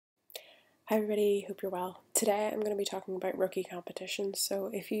Hi everybody, hope you're well. Today I'm going to be talking about rookie competitions. So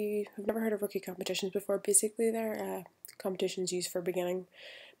if you have never heard of rookie competitions before, basically they're competitions used for beginner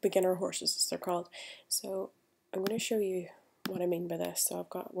horses, as they're called. So I'm going to show you what I mean by this. So I've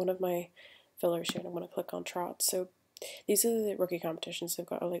got one of my fillers here and I'm going to click on trot. So these are the rookie competitions. They've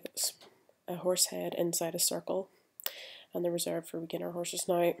got like a horse head inside a circle and they're reserved for beginner horses.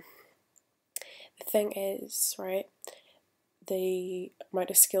 Now the thing is, right, the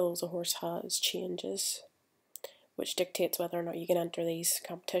amount of skills a horse has changes, which dictates whether or not you can enter these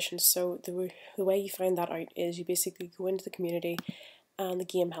competitions. So the way you find that out is you basically go into the community and the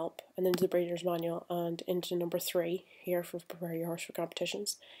game help, and then into the breeder's manual, and into number 3 here for prepare your horse for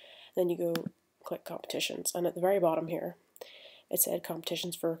competitions. Then you go click competitions, and at the very bottom here it said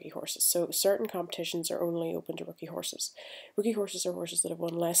competitions for rookie horses. So certain competitions are only open to rookie horses. Rookie horses are horses that have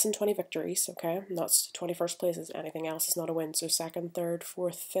won less than 20 victories, okay? And that's 21st places. Anything else is not a win. So 2nd, 3rd,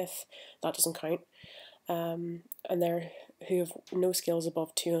 4th, 5th, that doesn't count. And they're who have no skills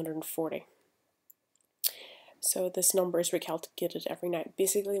above 240. So this number is recalculated every night.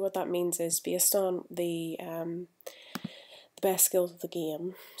 Basically what that means is based on the best skills of the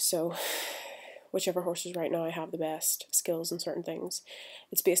game. So whichever horses right now have the best skills in certain things,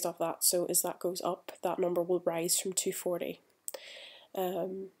 it's based off that. So as that goes up, that number will rise from 240.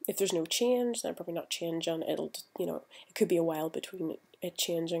 If there's no change, then probably not change, and it'll, it could be a while between it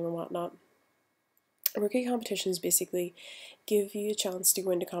changing and whatnot. Rookie competitions basically give you a chance to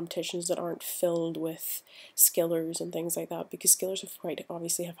go into competitions that aren't filled with skillers and things like that, because skillers have quite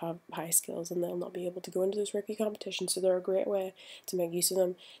obviously have high skills and they'll not be able to go into those rookie competitions. So they're a great way to make use of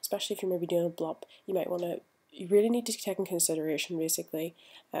them, especially if you're maybe doing a blop. You really need to take in consideration basically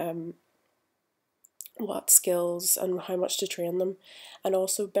what skills and how much to train them, and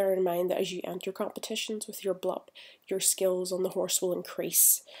also bear in mind that as you enter competitions with your blop, your skills on the horse will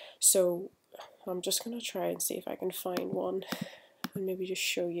increase. So I'm just going to try and see if I can find one and maybe just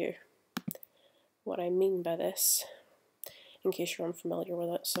show you what I mean by this in case you're unfamiliar with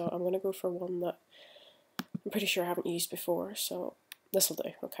it. So I'm going to go for one that I'm pretty sure I haven't used before, so this will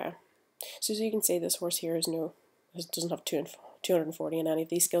do. Okay, so as you can see, this horse here doesn't have 240 in any of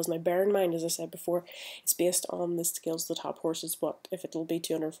these skills. Now bear in mind, as I said before, it's based on the skills of the top horses. What if it'll be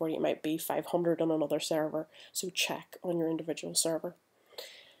 240, it might be 500 on another server, so check on your individual server.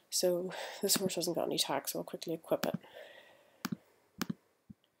 So this horse hasn't got any tack, so I'll quickly equip it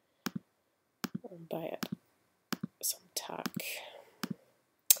and buy it some tack.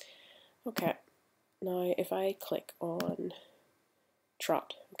 Okay, now if I click on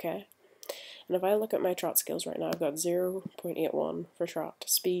trot, okay, and if I look at my trot skills right now, I've got 0.81 for trot,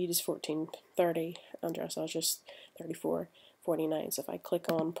 speed is 1430, and dressage is 3449. So if I click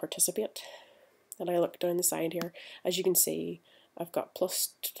on participate and I look down the side here, as you can see, I've got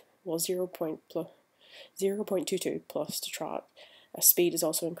 0.22 plus to trot. Speed is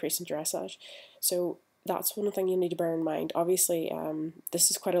also increasing dressage. So that's one thing you need to bear in mind. Obviously,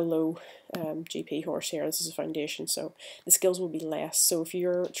 this is quite a low GP horse here. This is a foundation, so the skills will be less. So if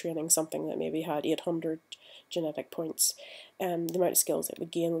you're training something that maybe had 800 genetic points, the amount of skills it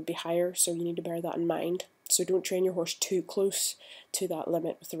would gain would be higher, so you need to bear that in mind. So don't train your horse too close to that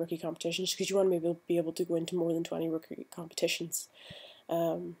limit with the rookie competitions, because you want to be able to go into more than 20 rookie competitions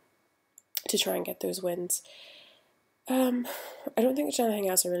to try and get those wins. I don't think there's anything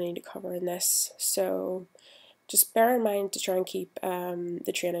else I really need to cover in this, so just bear in mind to try and keep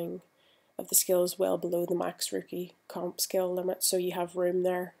the training of the skills well below the max rookie comp skill limit, so you have room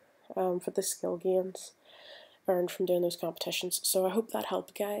there for the skill gains earned from doing those competitions. So I hope that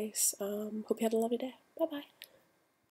helped, guys. Hope you had a lovely day. Bye bye.